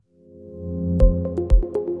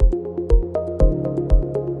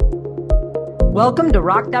Welcome to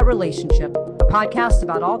Rock That Relationship, a podcast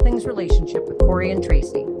about all things relationship with Corey and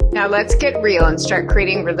Tracy. Now let's get real and start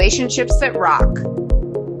creating relationships that rock.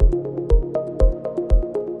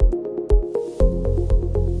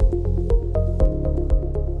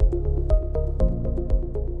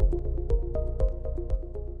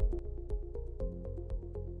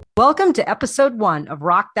 Welcome to episode 1 of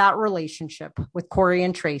Rock That Relationship with Corey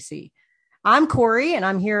and Tracy. I'm Corey, and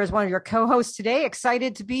I'm here as one of your co-hosts today,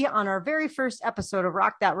 excited to be on our very first episode of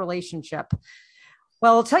Rock That Relationship.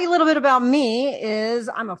 Well, I'll tell you a little bit about me.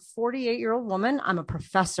 I'm a 48-year-old woman. I'm a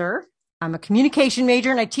professor. I'm a communication major,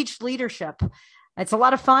 and I teach leadership. It's a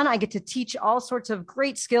lot of fun. I get to teach all sorts of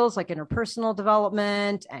great skills like interpersonal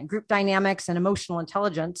development and group dynamics and emotional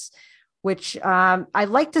intelligence, which I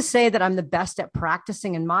like to say that I'm the best at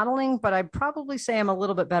practicing and modeling, but I'd probably say I'm a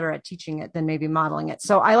little bit better at teaching it than maybe modeling it.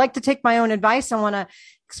 So I like to take my own advice. I want to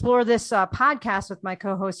explore this podcast with my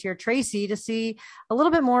co-host here, Tracy, to see a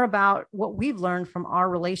little bit more about what we've learned from our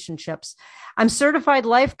relationships. I'm certified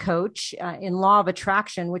life coach in law of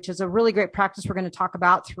attraction, which is a really great practice we're going to talk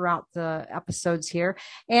about throughout the episodes here.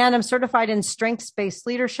 And I'm certified in strengths-based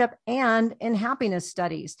leadership and in happiness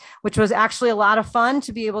studies, which was actually a lot of fun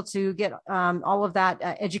to be able to get all of that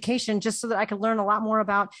education just so that I could learn a lot more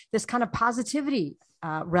about this kind of positivity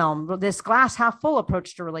realm, this glass half full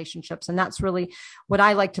approach to relationships. And that's really what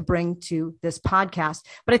I like to bring to this podcast.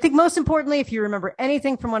 But I think most importantly, if you remember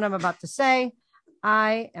anything from what I'm about to say,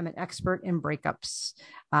 I am an expert in breakups.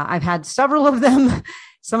 I've had several of them.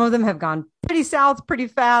 Some of them have gone pretty south, pretty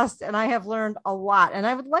fast, and I have learned a lot. And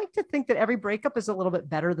I would like to think that every breakup is a little bit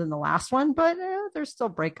better than the last one, but there's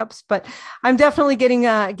still breakups. But I'm definitely getting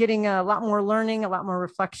a lot more learning, a lot more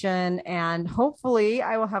reflection, and hopefully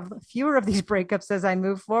I will have fewer of these breakups as I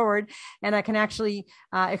move forward, and I can actually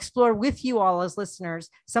explore with you all as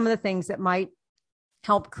listeners some of the things that might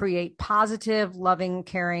help create positive, loving,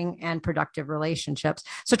 caring, and productive relationships.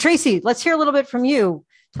 So Tracy, let's hear a little bit from you.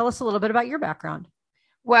 Tell us a little bit about your background.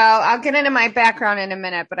 Well, I'll get into my background in a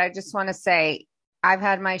minute, but I just want to say I've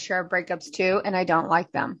had my share of breakups too, and I don't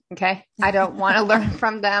like them. Okay. I don't want to learn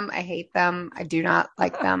from them. I hate them. I do not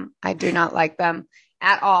like them. I do not like them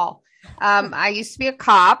at all. I used to be a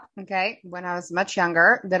cop, okay, when I was much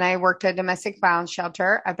younger. Then I worked at a domestic violence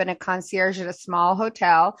shelter. I've been a concierge at a small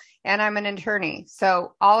hotel, and I'm an attorney.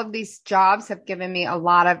 So all of these jobs have given me a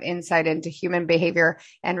lot of insight into human behavior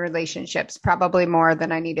and relationships, probably more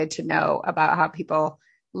than I needed to know about how people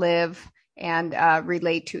live and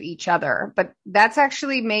relate to each other. But that's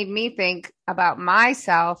actually made me think about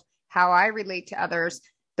myself, how I relate to others.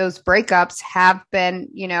 Those breakups have been,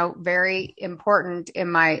 very important in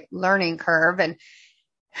my learning curve. And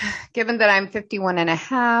given that I'm 51 and a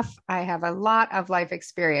half, I have a lot of life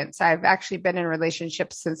experience. I've actually been in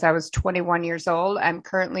relationships since I was 21 years old. I'm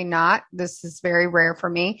currently not. This is very rare for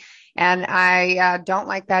me. And I don't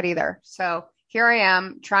like that either. So here I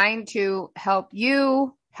am trying to help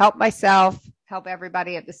you, help myself, help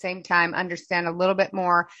everybody at the same time understand a little bit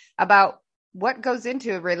more about what goes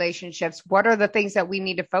into relationships. What are the things that we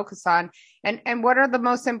need to focus on, and what are the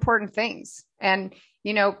most important things? And,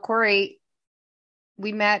 Corey,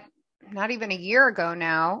 we met not even a year ago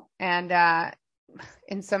now, and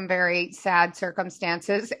in some very sad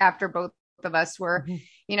circumstances after both of us were,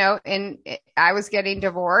 I was getting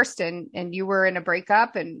divorced and you were in a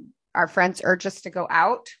breakup, and our friends urged us to go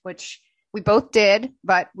out, which we both did,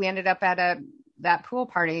 but we ended up at that pool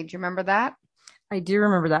party. Do you remember that? I do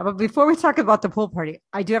remember that. But before we talk about the pool party,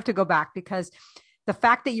 I do have to go back because the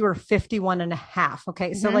fact that you were 51 and a half.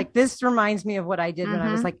 Okay. So like this reminds me of what I did when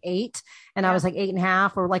I was like 8 and I was like 8 and a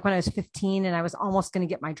half, or like when I was 15 and I was almost going to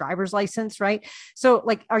get my driver's license. Right. So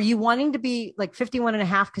like, are you wanting to be like 51 and a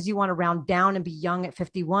half because you want to round down and be young at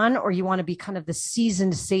 51, or you want to be kind of the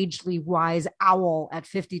seasoned, sagely wise owl at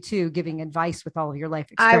 52, giving advice with all of your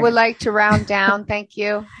life experience? I would like to round down. Thank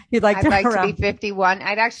you. I'd like to be 51.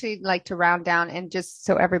 I'd actually like to round down, and just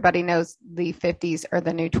so everybody knows, the 50s are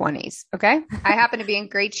the new 20s. Okay. I happen to be in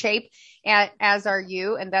great shape, as are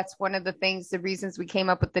you. And that's one of the reasons we came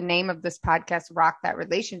up with the name of this podcast, Rock That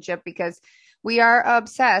Relationship, because we are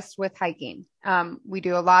obsessed with hiking. We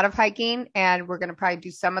do a lot of hiking, and we're going to probably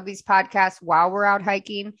do some of these podcasts while we're out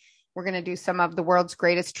hiking. We're going to do some of the world's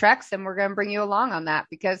greatest treks, and we're going to bring you along on that,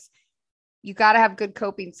 because you got to have good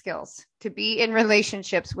coping skills. To be in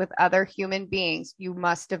relationships with other human beings, you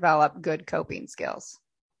must develop good coping skills.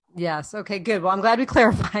 Yes. Okay, good. Well, I'm glad we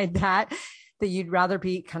clarified that. that you'd rather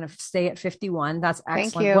be kind of stay at 51. That's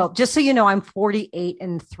excellent. Thank you. Well, just so you know, I'm 48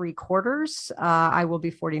 and 3/4. I will be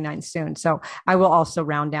 49 soon. So I will also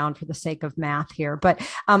round down for the sake of math here. But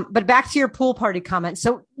back to your pool party comment.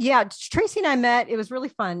 So yeah, Tracy and I met. It was really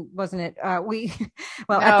fun, wasn't it?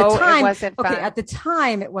 Well, at the time, it wasn't fun. at the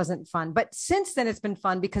time it wasn't fun, but since then it's been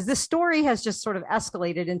fun because this story has just sort of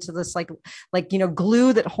escalated into this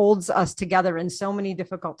glue that holds us together in so many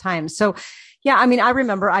difficult times. So yeah, I mean, I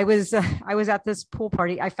remember I was at this pool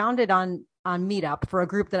party. I found it on Meetup for a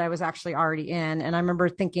group that I was actually already in. And I remember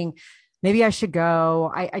thinking, maybe I should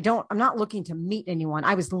go. I'm not looking to meet anyone.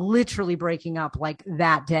 I was literally breaking up like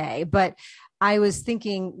that day, but I was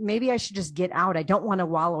thinking maybe I should just get out. I don't want to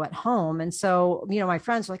wallow at home. And so, my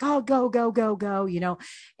friends were like, oh, go,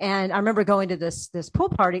 and I remember going to this pool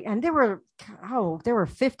party and there were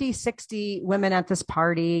 50, 60 women at this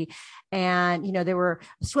party. And, they were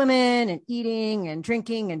swimming and eating and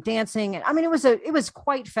drinking and dancing. And I mean, it was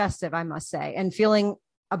quite festive, I must say, and feeling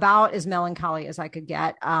about as melancholy as I could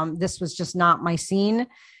get. This was just not my scene.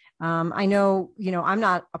 I know, I'm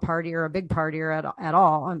not a partier, a big partier at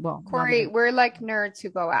all. Well, Corey, we're like nerds who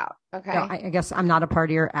go out. Okay. No, I guess I'm not a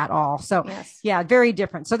partier at all. So yes. Yeah, very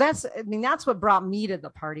different. So that's what brought me to the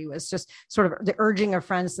party was just sort of the urging of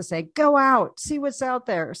friends to say, go out, see what's out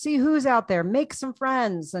there, see who's out there, make some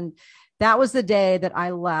friends. And that was the day that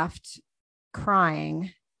I left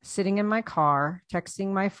crying, sitting in my car,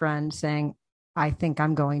 texting my friend saying, I think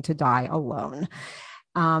I'm going to die alone.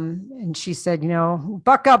 And she said,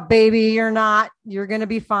 buck up, baby. You're going to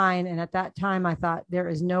be fine. And at that time I thought there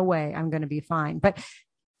is no way I'm going to be fine. But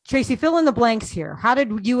Tracy, fill in the blanks here. How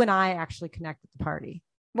did you and I actually connect at the party?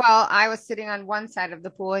 Well, I was sitting on one side of the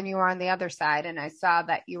pool and you were on the other side. And I saw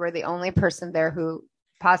that you were the only person there who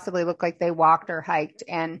possibly looked like they walked or hiked,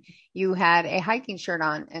 and you had a hiking shirt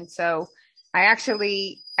on. And so I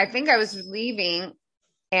think I was leaving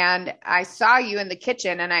and I saw you in the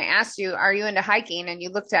kitchen and I asked you, are you into hiking? And you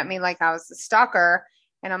looked at me like I was a stalker.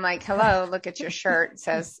 And I'm like, hello, look at your shirt. It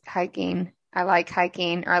says hiking. I like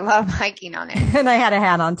hiking, or I love hiking on it. And I had a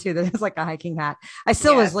hat on too. That was like a hiking hat. I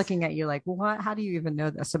still was looking at you like, what? How do you even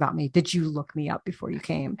know this about me? Did you look me up before you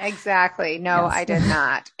came? Exactly. No, yes. I did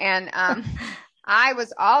not. And, I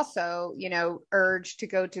was also, urged to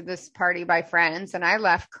go to this party by friends, and I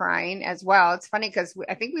left crying as well. It's funny because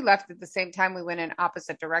I think we left at the same time. We went in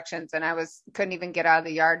opposite directions, and couldn't even get out of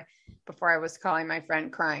the yard before I was calling my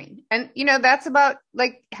friend crying. And, that's about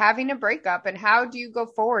like having a breakup and how do you go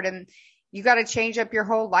forward? And you got to change up your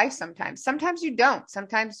whole life sometimes. Sometimes you don't.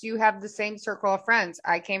 Sometimes you have the same circle of friends.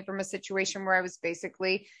 I came from a situation where I was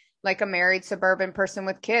basically like a married suburban person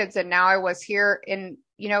with kids. And now I was here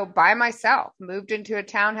by myself, moved into a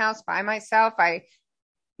townhouse by myself. I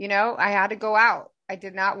had to go out. I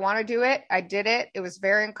did not want to do it. I did it. It was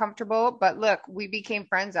very uncomfortable, but look, we became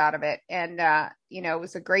friends out of it. And, it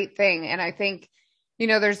was a great thing. And I think,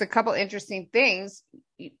 there's a couple interesting things.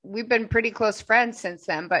 We've been pretty close friends since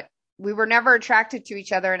then, but we were never attracted to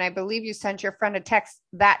each other. And I believe you sent your friend a text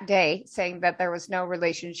that day saying that there was no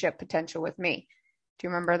relationship potential with me. Do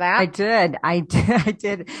you remember that? I did. I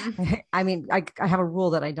did. I mean, I have a rule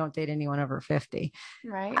that I don't date anyone over 50.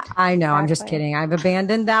 Right. I know. Exactly. I'm just kidding. I've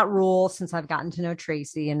abandoned that rule since I've gotten to know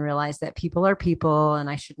Tracy and realized that people are people and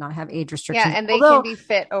I should not have age restrictions. Yeah. And they can be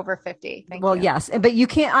fit over 50. Yes. But you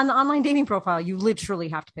can't on the online dating profile, you literally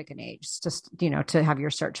have to pick an age just, to have your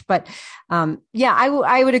search. But I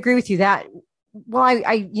would agree with you that. Well,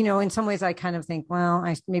 I in some ways I kind of think, well,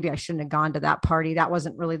 maybe I shouldn't have gone to that party. That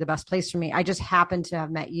wasn't really the best place for me. I just happened to have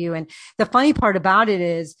met you. And the funny part about it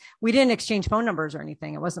is we didn't exchange phone numbers or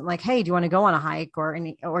anything. It wasn't like, hey, do you want to go on a hike or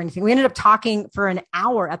anything? We ended up talking for an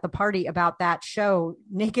hour at the party about that show,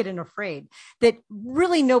 Naked and Afraid, that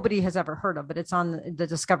really nobody has ever heard of, but it's on the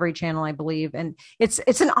Discovery Channel, I believe. And it's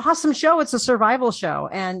an awesome show. It's a survival show.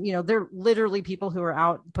 And, they're literally people who are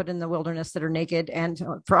out put in the wilderness that are naked and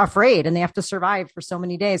afraid, and they have to survive for so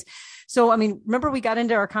many days. So, I mean, remember we got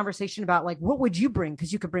into our conversation about like, what would you bring?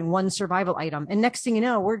 Because you could bring one survival item. And next thing you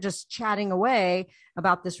know, we're just chatting away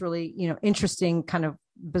about this really, interesting kind of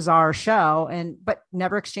bizarre show but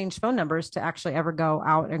never exchanged phone numbers to actually ever go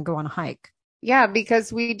out and go on a hike. Yeah,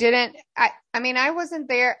 because we didn't, I wasn't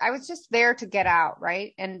there. I was just there to get out.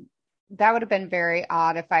 Right. And that would have been very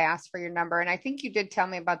odd if I asked for your number. And I think you did tell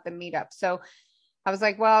me about the meetup. So I was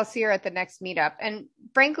like, well, I'll see her at the next meetup. And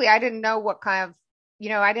frankly, I didn't know what kind of,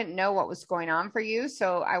 I didn't know what was going on for you.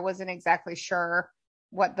 So I wasn't exactly sure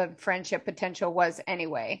what the friendship potential was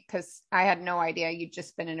anyway, because I had no idea you'd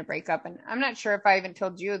just been in a breakup. And I'm not sure if I even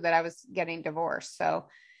told you that I was getting divorced. So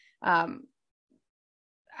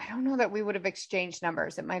I don't know that we would have exchanged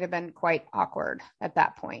numbers. It might have been quite awkward at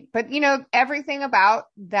that point. But, everything about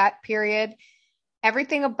that period,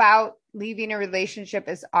 everything about leaving a relationship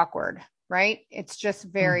is awkward, right? It's just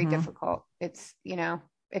very difficult. It's,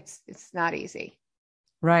 it's not easy.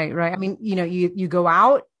 Right. I mean, you go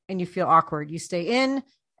out and you feel awkward. You stay in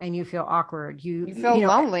and you feel awkward. You feel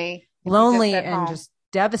lonely and just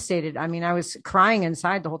devastated. I mean, I was crying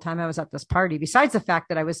inside the whole time I was at this party, besides the fact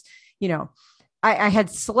that I was, I had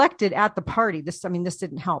selected at the party. This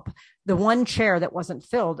didn't help. The one chair that wasn't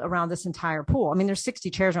filled around this entire pool. I mean, there's 60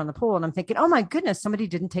 chairs around the pool. And I'm thinking, oh my goodness, somebody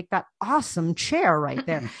didn't take that awesome chair right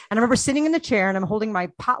there. And I remember sitting in the chair and I'm holding my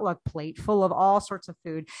potluck plate full of all sorts of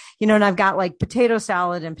food, and I've got like potato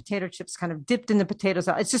salad and potato chips kind of dipped in the potato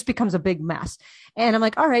salad. It just becomes a big mess. And I'm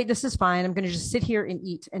like, all right, this is fine. I'm going to just sit here and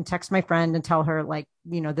eat and text my friend and tell her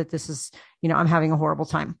that this is, I'm having a horrible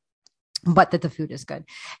time, but that the food is good.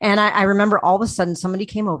 And I remember all of a sudden somebody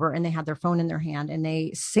came over and they had their phone in their hand and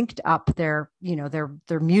they synced up their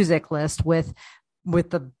music list with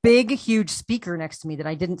the big, huge speaker next to me that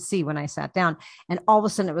I didn't see when I sat down. And all of a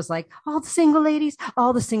sudden it was like, all the single ladies.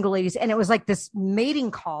 And it was like this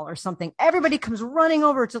mating call or something. Everybody comes running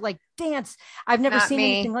over to like dance. I've never seen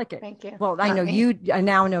anything like it. Thank you. Well, I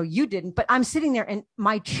now know you didn't, but I'm sitting there and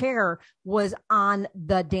my chair was on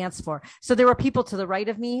the dance floor. So there were people to the right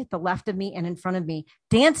of me, the left of me, and in front of me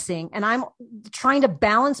dancing. And I'm trying to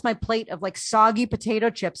balance my plate of like soggy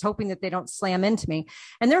potato chips, hoping that they don't slam into me.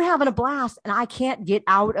 And they're having a blast. And I can't get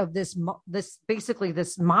out of this basically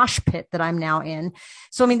this mosh pit that I'm now in.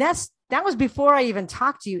 So, I mean, that was before I even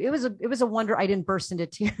talked to you. It was a wonder I didn't burst into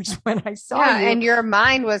tears when I saw you. And your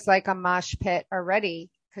mind was like a mosh pit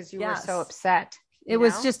already because you were so upset. It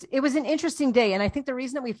was an interesting day. And I think the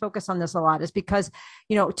reason that we focus on this a lot is because,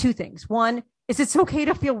 two things. One is it's okay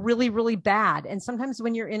to feel really, really bad. And sometimes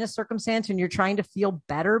when you're in a circumstance and you're trying to feel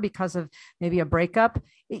better because of maybe a breakup,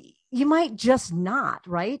 you might just not,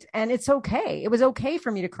 right? And it's okay. It was okay for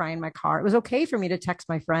me to cry in my car. It was okay for me to text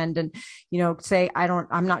my friend and, say,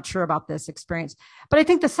 I'm not sure about this experience. But I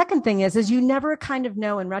think the second thing is you never kind of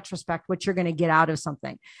know in retrospect what you're going to get out of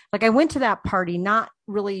something. Like I went to that party, not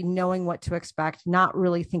really knowing what to expect, not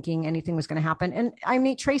really thinking anything was going to happen. And I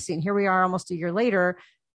meet Tracy, and here we are almost a year later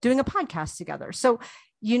doing a podcast together. So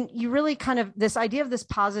you really kind of, this idea of this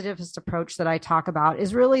positivist approach that I talk about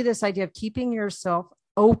is really this idea of keeping yourself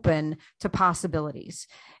open to possibilities.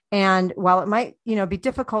 And while it might, be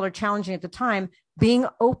difficult or challenging at the time, being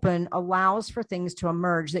open allows for things to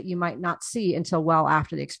emerge that you might not see until well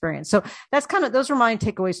after the experience. So that's those are my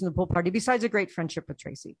takeaways from the pool party, besides a great friendship with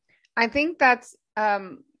Tracy. I think that's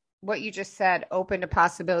what you just said, open to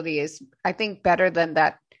possibility, is I think better than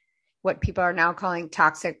that, what people are now calling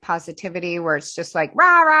toxic positivity, where it's just like,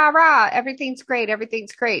 rah, rah, rah, everything's great.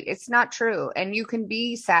 It's not true. And you can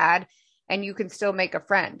be sad and you can still make a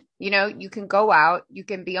friend. You can go out, you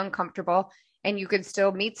can be uncomfortable, and you can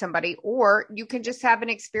still meet somebody, or you can just have an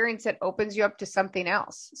experience that opens you up to something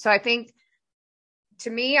else. So I think, to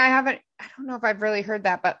me, I don't know if I've really heard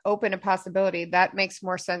that, but open to possibility, that makes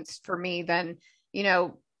more sense for me than,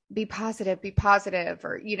 be positive,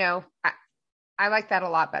 or, I like that a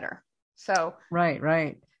lot better. So, right.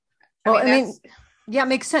 Well, yeah, it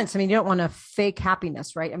makes sense. I mean, you don't want to fake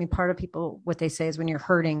happiness, right? I mean, part of people, what they say is when you're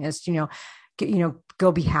hurting is,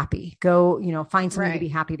 go be happy, go, find something to be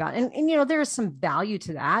happy about. And, there is some value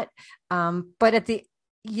to that. But at the,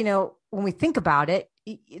 when we think about it,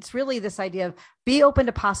 it's really this idea of be open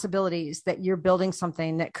to possibilities that you're building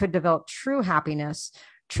something that could develop true happiness,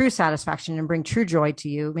 true satisfaction, and bring true joy to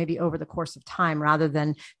you, maybe over the course of time, rather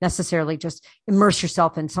than necessarily just immerse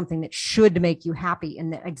yourself in something that should make you happy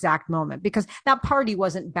in the exact moment, because that party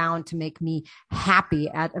wasn't bound to make me happy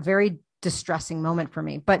at a very distressing moment for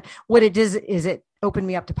me. But what it is it opened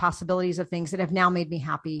me up to possibilities of things that have now made me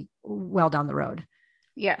happy well down the road.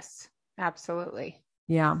 Yes, absolutely.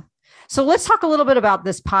 Yeah. So let's talk a little bit about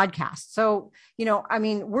this podcast. So,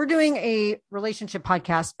 we're doing a relationship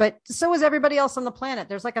podcast, but so is everybody else on the planet.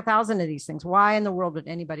 There's like 1,000 of these things. Why in the world would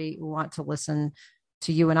anybody want to listen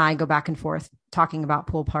to you and I go back and forth talking about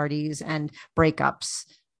pool parties and breakups?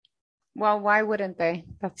 Well, why wouldn't they?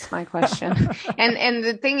 That's my question. and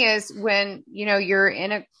the thing is, when, you're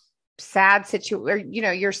in a sad situation, or,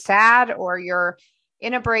 you're sad, or you're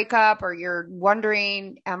in a breakup, or you're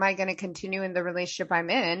wondering, am I going to continue in the relationship I'm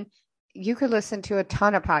in? You could listen to a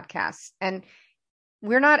ton of podcasts, and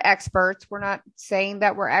we're not experts. We're not saying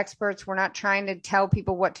that we're experts. We're not trying to tell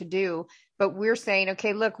people what to do, but we're saying,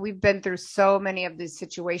 okay, look, we've been through so many of these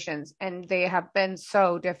situations, and they have been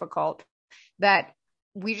so difficult that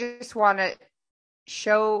we just want to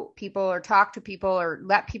show people or talk to people or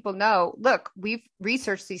let people know, look, we've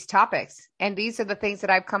researched these topics and these are the things that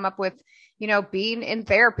I've come up with, being in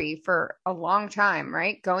therapy for a long time,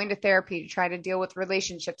 right? Going to therapy to try to deal with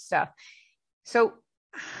relationship stuff. So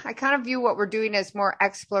I kind of view what we're doing as more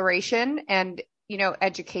exploration and,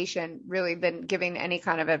 education really than giving any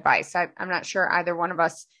kind of advice. I'm not sure either one of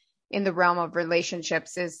us in the realm of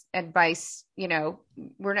relationships is advice. I'm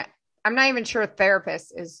not even sure a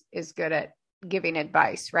therapist is good at giving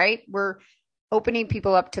advice, right? We're opening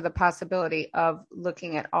people up to the possibility of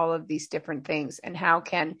looking at all of these different things and how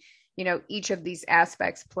can, each of these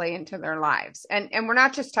aspects play into their lives. And we're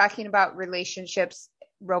not just talking about relationships,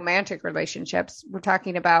 romantic relationships. We're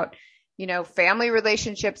talking about, family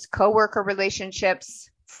relationships, coworker relationships,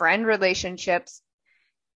 friend relationships.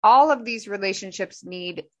 All of these relationships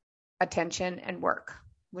need attention and work.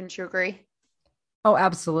 Wouldn't you agree? Oh,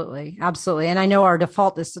 absolutely. Absolutely. And I know our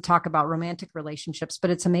default is to talk about romantic relationships,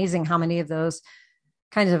 but it's amazing how many of those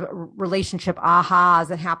kinds of relationship ahas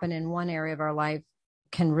that happen in one area of our life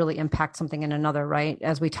can really impact something in another, right?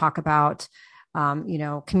 As we talk about,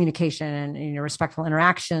 communication and, respectful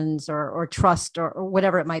interactions or trust or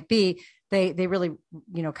whatever it might be, they really,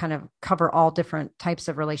 kind of cover all different types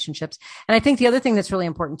of relationships. And I think the other thing that's really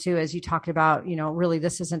important too, as you talked about, really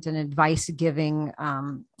this isn't an advice giving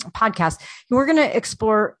podcast. We're going to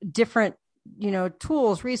explore different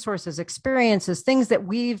tools, resources, experiences, things that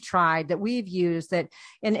we've tried, that we've used and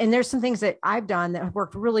there's some things that I've done that have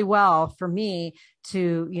worked really well for me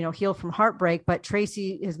to, heal from heartbreak, but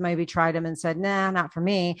Tracy has maybe tried them and said, nah, not for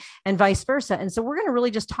me, and vice versa. And so we're going to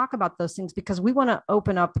really just talk about those things because we want to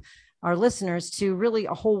open up our listeners to really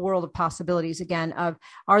a whole world of possibilities again of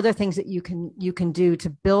are there things that you can do to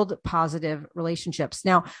build positive relationships.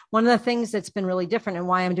 Now, one of the things that's been really different and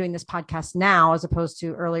why I'm doing this podcast now as opposed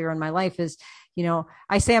to earlier in my life is,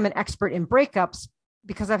 I say I'm an expert in breakups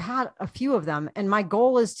because I've had a few of them and my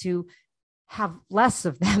goal is to have less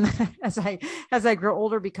of them as I grow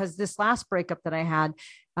older, because this last breakup that I had,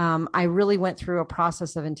 I really went through a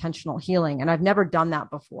process of intentional healing, and I've never done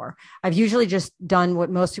that before. I've usually just done what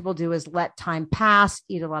most people do is let time pass,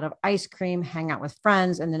 eat a lot of ice cream, hang out with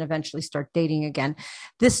friends, and then eventually start dating again.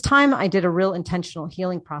 This time I did a real intentional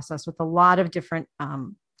healing process with a lot of different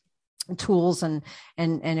tools and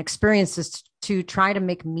experiences to try to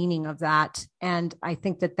make meaning of that. And I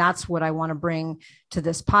think that that's what I want to bring to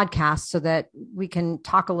this podcast so that we can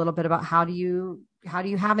talk a little bit about how do you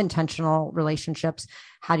have intentional relationships?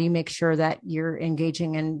 How do you make sure that you're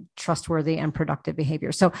engaging in trustworthy and productive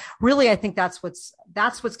behavior? So really, I think that's what's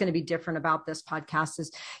going to be different about this podcast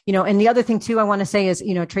is, and the other thing too, I want to say is,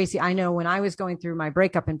 Tracy, I know when I was going through my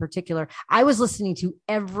breakup in particular, I was listening to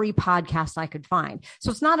every podcast I could find.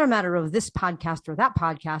 So it's not a matter of this podcast or that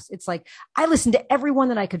podcast. It's like, I listened to every one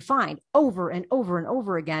that I could find over and over and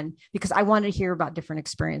over again, because I wanted to hear about different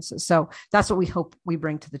experiences. So that's what we hope we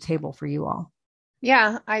bring to the table for you all.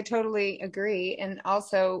 Yeah, I totally agree. And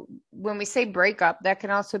also, when we say breakup, that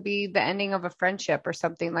can also be the ending of a friendship or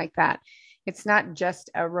something like that. It's not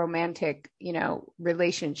just a romantic,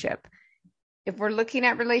 relationship. If we're looking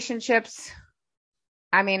at relationships,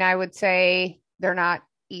 I would say they're not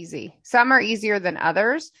easy. Some are easier than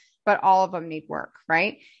others, but all of them need work,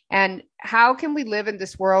 right? And how can we live in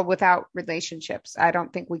this world without relationships? I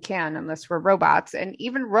don't think we can unless we're robots. And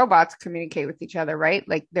even robots communicate with each other, right?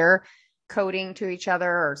 Like they're coding to each other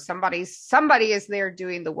or somebody is there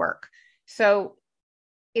doing the work. So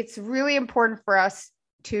it's really important for us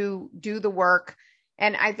to do the work.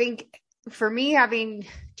 And I think for me, having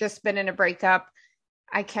just been in a breakup,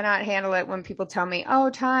 I cannot handle it when people tell me, oh,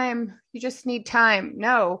 time, you just need time.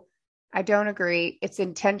 No, I don't agree. It's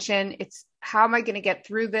intention. It's how am I going to get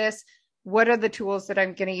through this? What are the tools that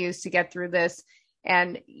I'm going to use to get through this?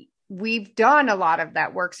 And we've done a lot of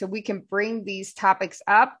that work. So we can bring these topics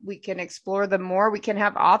up. We can explore them more. We can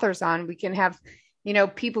have authors on. We can have,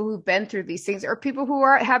 people who've been through these things or people who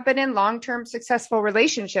have been in long-term successful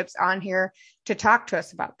relationships on here to talk to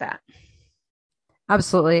us about that.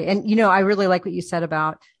 Absolutely. And, I really like what you said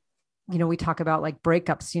about, we talk about like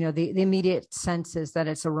breakups, the immediate sense is that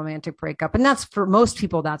it's a romantic breakup. And that's for most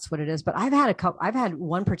people, that's what it is. But I've had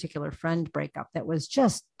one particular friend breakup that was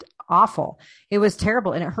just awful. It was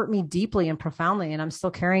terrible. And it hurt me deeply and profoundly. And I'm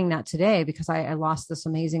still carrying that today because I lost this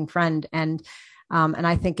amazing friend. And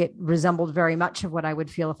I think it resembled very much of what I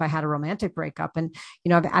would feel if I had a romantic breakup. And,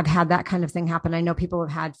 I've had that kind of thing happen. I know people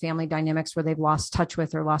have had family dynamics where they've lost touch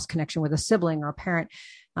with or lost connection with a sibling or a parent.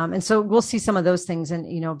 And so we'll see some of those things and,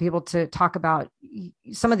 be able to talk about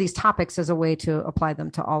some of these topics as a way to apply them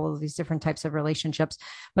to all of these different types of relationships.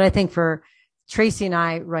 But I think for Tracy and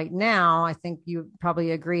I right now, I think you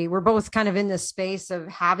probably agree, we're both kind of in this space of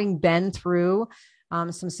having been through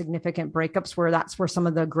some significant breakups where that's where some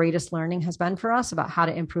of the greatest learning has been for us about how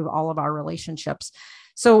to improve all of our relationships.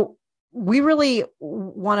 So we really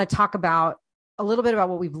want to talk about a little bit about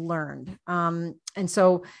what we've learned. And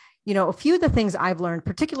so, a few of the things I've learned,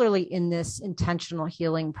 particularly in this intentional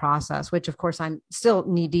healing process, which of course I'm still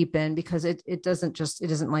knee deep in, because it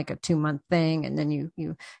isn't like a 2-month thing. And then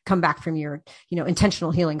you come back from your,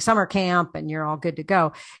 intentional healing summer camp and you're all good to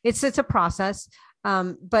go. It's a process.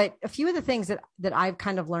 But a few of the things that I've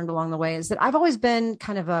kind of learned along the way is that I've always been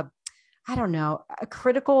kind of a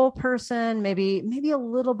critical person, maybe a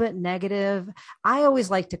little bit negative. I always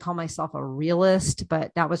like to call myself a realist,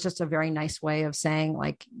 but that was just a very nice way of saying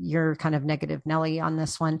like, you're kind of negative Nelly on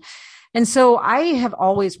this one. And so I have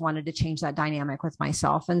always wanted to change that dynamic with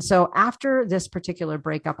myself. And so after this particular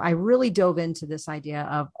breakup, I really dove into this idea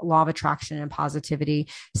of law of attraction and positivity,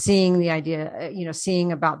 seeing the idea,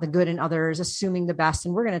 seeing about the good in others, assuming the best.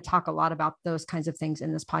 And we're going to talk a lot about those kinds of things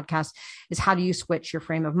in this podcast, is how do you switch your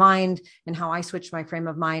frame of mind, and how I switched my frame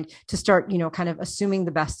of mind to start, kind of assuming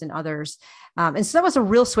the best in others. And so that was a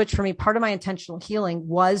real switch for me. Part of my intentional healing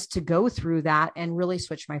was to go through that and really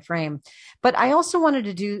switch my frame. But I also wanted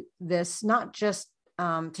to do this, not just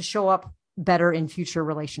to show up better in future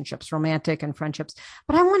relationships, romantic and friendships,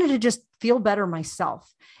 but I wanted to just feel better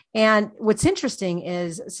myself. And what's interesting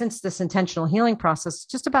is, since this intentional healing process,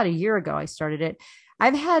 just about a year ago, I started it,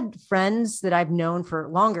 I've had friends that I've known for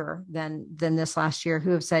longer than this last year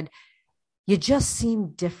who have said, you just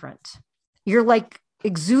seem different. You're like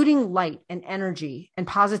exuding light and energy and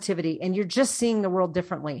positivity, and you're just seeing the world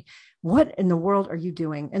differently. What in the world are you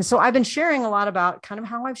doing? And so I've been sharing a lot about kind of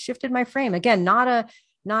how I've shifted my frame. Again, not a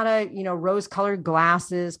rose-colored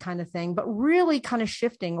glasses kind of thing, but really kind of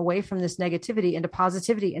shifting away from this negativity into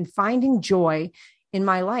positivity and finding joy in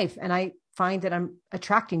my life. And I find that I'm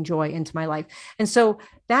attracting joy into my life. And so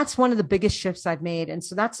that's one of the biggest shifts I've made. And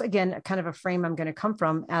so that's, again, kind of a frame I'm going to come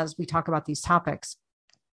from as we talk about these topics.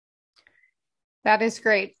 That is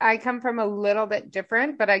great. I come from a little bit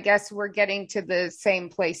different, but I guess we're getting to the same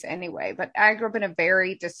place anyway. But I grew up in a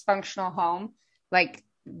very dysfunctional home. Like,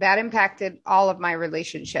 that impacted all of my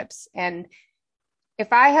relationships. And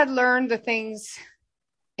if I had learned the things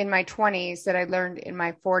in my 20s that I learned in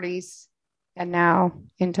my 40s and now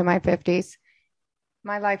into my 50s,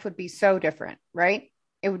 my life would be so different, right?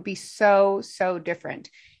 It would be so, so different.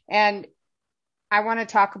 And I want to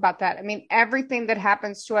talk about that. I mean, everything that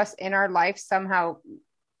happens to us in our life somehow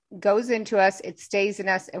goes into us, it stays in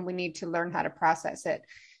us, and we need to learn how to process it.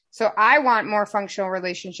 So I want more functional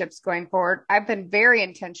relationships going forward. I've been very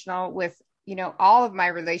intentional with, all of my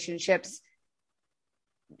relationships,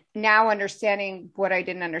 now understanding what I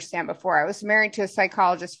didn't understand before. I was married to a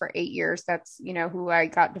psychologist for 8 years. That's, who I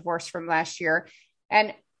got divorced from last year.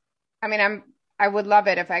 And I mean, I would love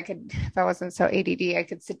it if I wasn't so ADD, I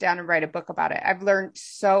could sit down and write a book about it. I've learned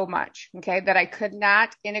so much, that I could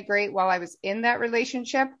not integrate while I was in that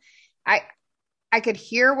relationship. I could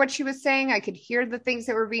hear what she was saying. I could hear the things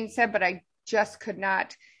that were being said, but I just could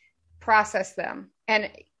not process them. And,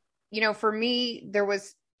 for me,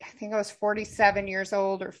 I think I was 47 years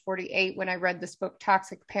old or 48 when I read this book,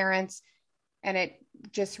 Toxic Parents. And it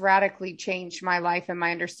just radically changed my life and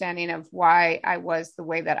my understanding of why I was the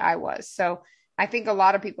way that I was. So I think a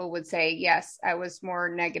lot of people would say, yes, I was more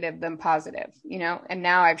negative than positive, and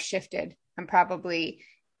now I've shifted. I'm probably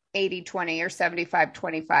 80-20 or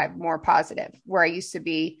 75-25 more positive, where I used to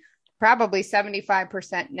be probably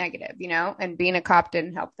 75% negative, and being a cop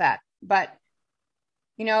didn't help that. But,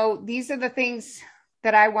 these are the things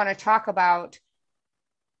that I want to talk about,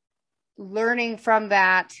 learning from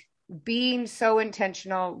that, being so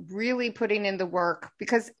intentional, really putting in the work,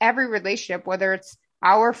 because every relationship, whether it's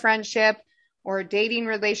our friendship or a dating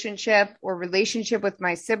relationship or relationship with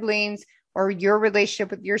my siblings or your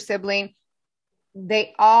relationship with your sibling,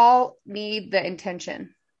 they all need the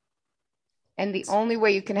intention. And the only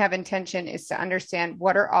way you can have intention is to understand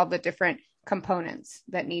what are all the different components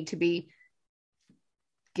that need to be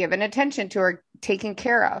given attention to or taken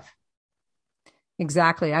care of.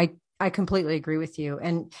 Exactly. I completely agree with you.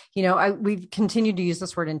 And, we've continued to use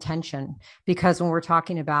this word intention, because when we're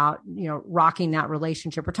talking about, rocking that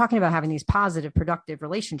relationship, we're talking about having these positive, productive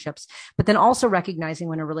relationships, but then also recognizing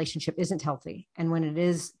when a relationship isn't healthy and when it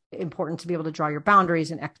is important to be able to draw your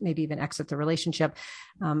boundaries and maybe even exit the relationship.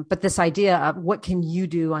 But this idea of what can you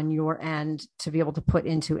do on your end to be able to put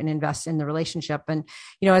into and invest in the relationship. And,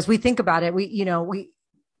 as we think about it,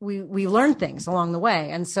 we learn things along the way.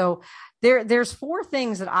 And so there's 4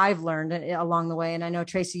 things that I've learned along the way. And I know,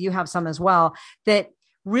 Tracy, you have some as well, that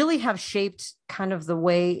really have shaped kind of the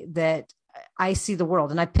way that I see the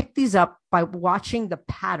world. And I picked these up by watching the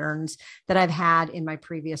patterns that I've had in my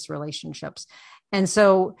previous relationships. And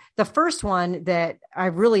so the first one that I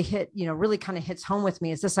really really kind of hits home with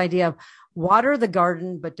me is this idea of water the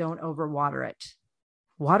garden, but don't overwater it.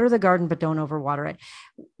 Water the garden, but don't overwater it.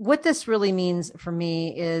 What this really means for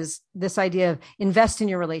me is this idea of invest in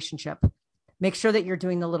your relationship. Make sure that you're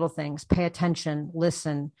doing the little things, pay attention,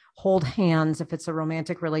 listen, hold hands. If it's a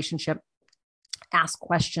romantic relationship, ask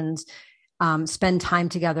questions, spend time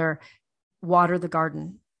together, water the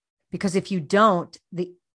garden. Because if you don't,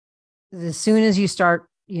 as soon as you start,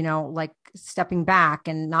 like stepping back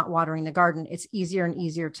and not watering the garden, it's easier and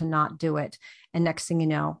easier to not do it. And next thing you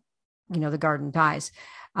know, the garden dies.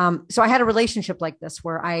 So I had a relationship like this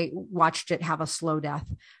where I watched it have a slow death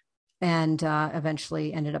and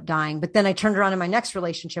eventually ended up dying. But then I turned around in my next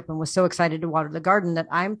relationship and was so excited to water the garden that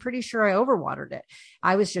I'm pretty sure I overwatered it.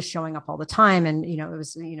 I was just showing up all the time. And, it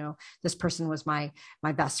was, this person was my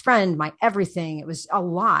best friend, my everything. It was a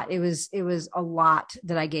lot. It was a lot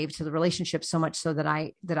that I gave to the relationship, so much so that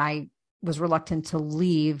I was reluctant to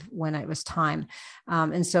leave when it was time.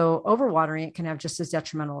 And so overwatering it can have just as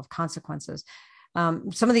detrimental of consequences.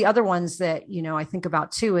 Some of the other ones that, I think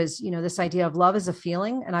about too is, this idea of love as a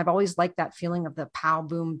feeling. And I've always liked that feeling of the pow,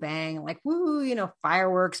 boom, bang, like, woo,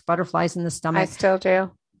 fireworks, butterflies in the stomach. I still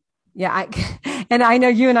do. Yeah. And I know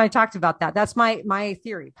you and I talked about that. That's my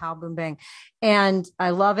theory, pow, boom, bang. And I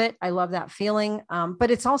love it. I love that feeling.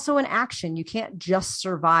 But it's also an action. You can't just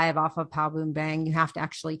survive off of pow, boom, bang. You have to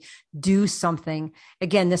actually do something.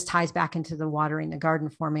 Again, this ties back into the watering the garden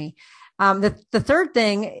for me. The third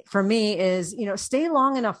thing for me is, stay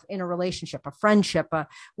long enough in a relationship, a friendship,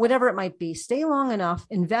 whatever it might be, stay long enough,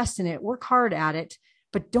 invest in it, work hard at it,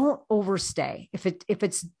 but don't overstay. If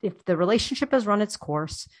the relationship has run its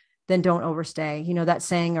course, then don't overstay. That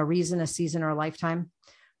saying, a reason, a season, or a lifetime,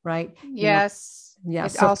 right? Yes. Yeah.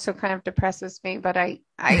 It also kind of depresses me, but I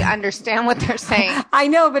understand what they're saying. I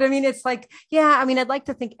know, but I mean, it's like, I'd like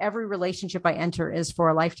to think every relationship I enter is for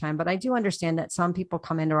a lifetime, but I do understand that some people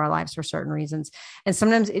come into our lives for certain reasons. And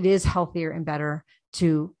sometimes it is healthier and better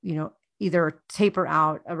to, either taper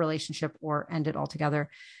out a relationship or end it altogether.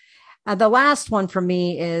 The last one for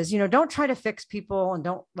me is, don't try to fix people and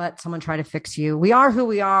don't let someone try to fix you. We are who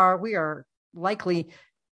we are. We are likely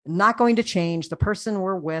not going to change. The person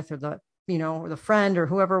we're with or the friend or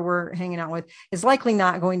whoever we're hanging out with is likely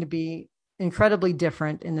not going to be incredibly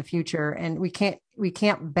different in the future. And we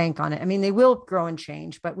can't bank on it. I mean, they will grow and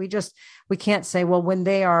change, but we can't say, well, when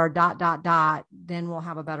they are ... then we'll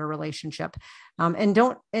have a better relationship.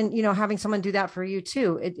 Having someone do that for you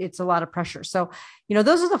too, it's a lot of pressure. So,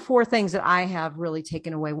 those are the four things that I have really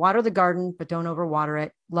taken away. Water the garden, but don't overwater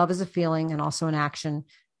it. Love is a feeling and also an action.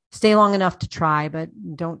 Stay long enough to try, but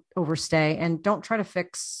don't overstay, and don't try to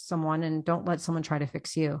fix someone, and don't let someone try to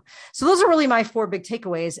fix you. So those are really my four big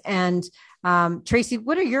takeaways. And Tracy,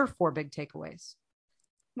 what are your four big takeaways?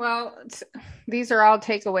 Well, these are all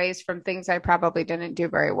takeaways from things I probably didn't do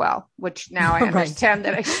very well, which now I understand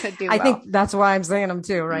that I should do well. I think that's why I'm saying them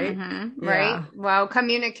too, right? Mm-hmm, right. Yeah. Well,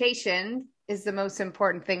 communication is the most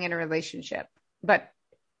important thing in a relationship, but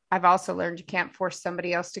I've also learned you can't force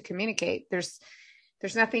somebody else to communicate. There's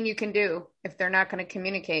nothing you can do if they're not going to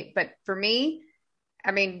communicate. But for me,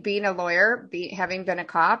 I mean, being a lawyer, having been a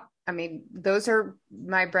cop, I mean, those are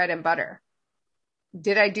my bread and butter.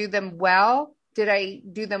 Did I do them well? Did I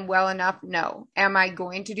do them well enough? No. Am I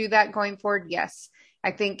going to do that going forward? Yes.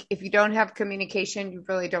 I think if you don't have communication, you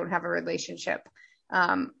really don't have a relationship.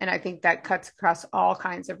 And I think that cuts across all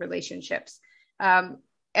kinds of relationships. And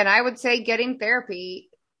I would say getting therapy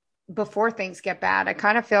before things get bad. I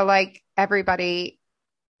kind of feel like everybody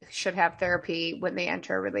should have therapy when they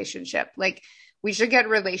enter a relationship. Like, we should get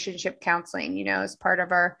relationship counseling, as part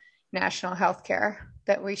of our national health care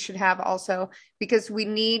that we should have also, because we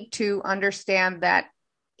need to understand that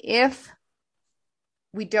if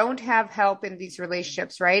we don't have help in these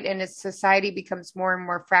relationships, right? And as society becomes more and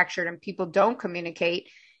more fractured and people don't communicate,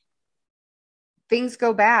 things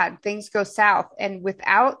go bad, things go south. And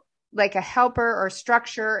without like a helper or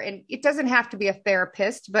structure, and it doesn't have to be a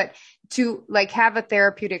therapist, but to like have a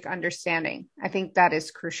therapeutic understanding, I think that is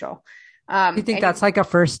crucial. You think that's like a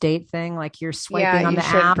first date thing? Like you're swiping on the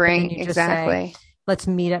app and you just say, let's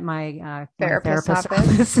meet at my therapist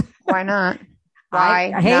office. Why not?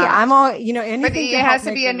 Why? Hey, not? I'm all, anything. But it has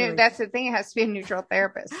to be that's the thing. It has to be a neutral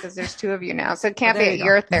therapist because there's two of you now. So it can't be at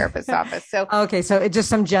your therapist's office. So, okay. So it's just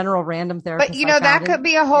some general random therapist. But that could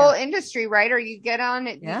be a whole industry, right? Or you get on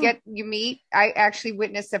it, you meet. I actually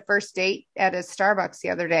witnessed a first date at a Starbucks the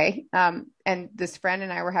other day. And this friend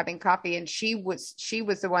and I were having coffee and she was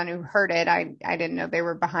the one who heard it. I didn't know they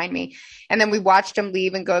were behind me. And then we watched them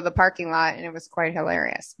leave and go to the parking lot and it was quite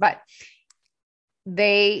hilarious. But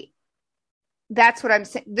that's what I'm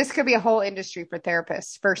saying. This could be a whole industry for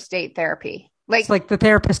therapists, first date therapy. Like the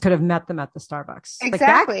therapist could have met them at the Starbucks.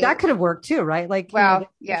 Exactly. That could have worked too, right? Like,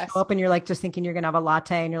 yes. Show up and you're like, just thinking you're going to have a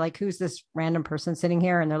latte and you're like, who's this random person sitting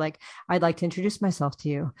here? And they're like, I'd like to introduce myself to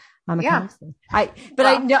you. I'm a counselor. I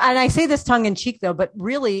know, and I say this tongue in cheek though, but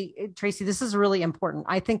really, Tracy, this is really important.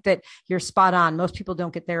 I think that you're spot on. Most people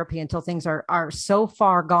don't get therapy until things are so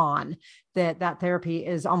far gone that therapy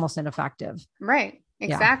is almost ineffective. Right.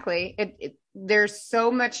 Exactly. Yeah. There's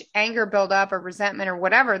so much anger build up or resentment or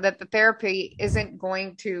whatever that the therapy isn't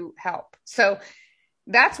going to help. So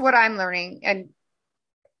that's what I'm learning. And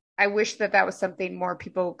I wish that was something more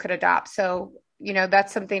people could adopt. So,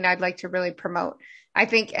 that's something I'd like to really promote. I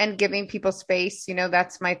think, and giving people space,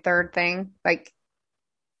 that's my third thing. Like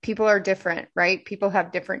people are different, right? People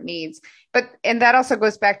have different needs, and that also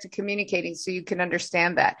goes back to communicating so you can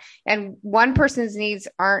understand that. And one person's needs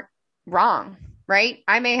aren't wrong. Right?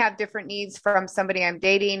 I may have different needs from somebody I'm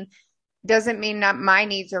dating. Doesn't mean that my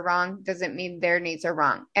needs are wrong. Doesn't mean their needs are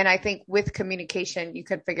wrong. And I think with communication, you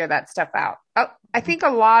could figure that stuff out. I think a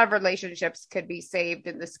lot of relationships could be saved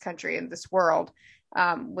in this country, in this world,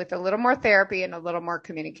 with a little more therapy and a little more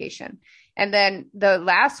communication. And then the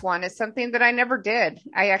last one is something that I never did.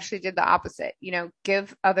 I actually did the opposite,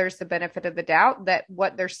 give others the benefit of the doubt that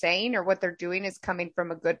what they're saying or what they're doing is coming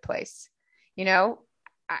from a good place.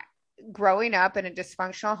 Growing up in a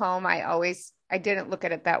dysfunctional home, I didn't look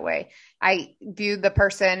at it that way. I viewed the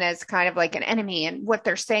person as kind of like an enemy and what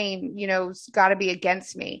they're saying, has got to be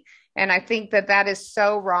against me. And I think that is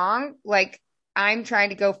so wrong. Like I'm trying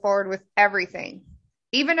to go forward with everything,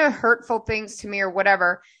 even hurtful things to me or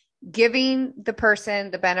whatever, giving the person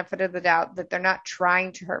the benefit of the doubt that they're not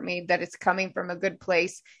trying to hurt me, that it's coming from a good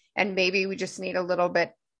place. And maybe we just need a little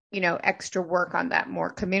bit, extra work on that, more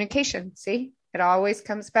communication. See? It always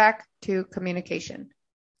comes back to communication.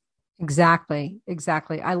 Exactly.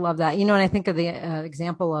 I love that. And I think of the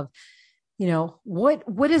example of,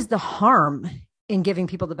 what is the harm in giving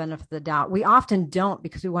people the benefit of the doubt? We often don't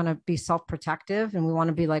because we want to be self-protective and we want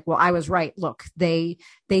to be like, well, I was right. Look, they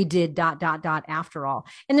did ... after all.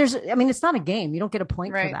 And it's not a game. You don't get a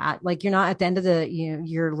point for that. Like you're not at the end of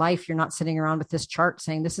your life, you're not sitting around with this chart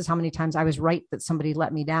saying, this is how many times I was right that somebody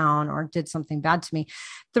let me down or did something bad to me.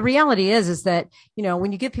 The reality is that,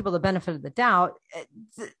 when you give people the benefit of the doubt,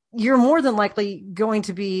 you're more than likely going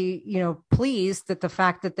to be, pleased that the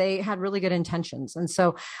fact that they had really good intentions. And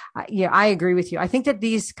so, I agree with you. I think that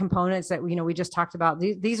these components that, we just talked about,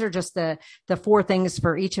 these are just the four things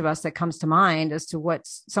for each of us that comes to mind as to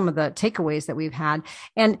what's some of the takeaways that we've had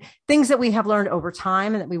and things that we have learned over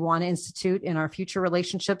time and that we want to institute in our future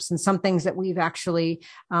relationships, and some things that we've actually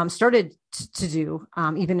started to do,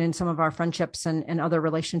 even in some of our friendships and other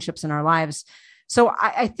relationships in our lives. So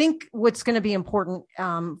I think what's going to be important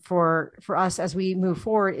for us as we move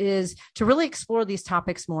forward is to really explore these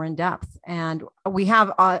topics more in depth. And we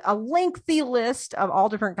have a lengthy list of all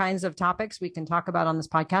different kinds of topics we can talk about on this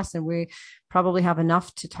podcast. And we probably have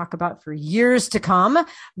enough to talk about for years to come.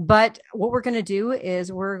 But what we're going to do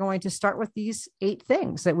is we're going to start with these 8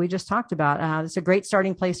 things that we just talked about. It's a great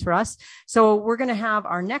starting place for us. So we're going to have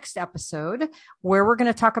our next episode where we're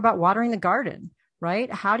going to talk about watering the garden.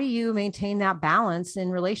 Right? How do you maintain that balance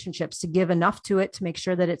in relationships to give enough to it to make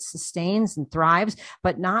sure that it sustains and thrives,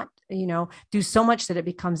 but not, do so much that it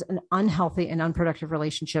becomes an unhealthy and unproductive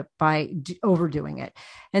relationship by overdoing it.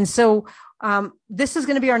 And so this is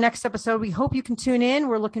going to be our next episode. We hope you can tune in.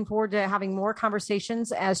 We're looking forward to having more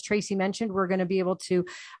conversations. As Tracy mentioned, we're going to be able to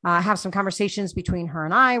have some conversations between her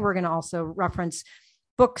and I. We're going to also reference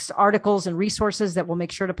books, articles, and resources that we'll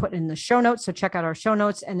make sure to put in the show notes. So check out our show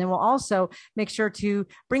notes. And then we'll also make sure to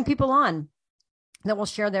bring people on that will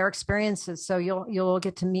share their experiences. So you'll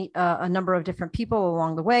get to meet a number of different people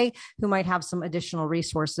along the way who might have some additional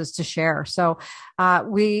resources to share. So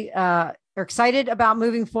we are excited about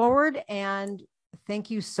moving forward, and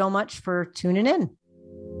thank you so much for tuning in.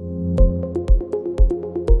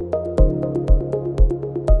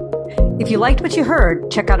 If you liked what you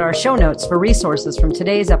heard, check out our show notes for resources from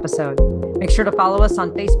today's episode. Make sure to follow us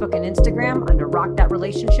on Facebook and Instagram under Rock That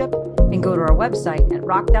Relationship, and go to our website at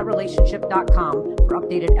rockthatrelationship.com for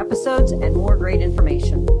updated episodes and more great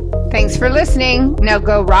information. Thank Thanks for listening. Now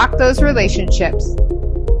go rock those relationships.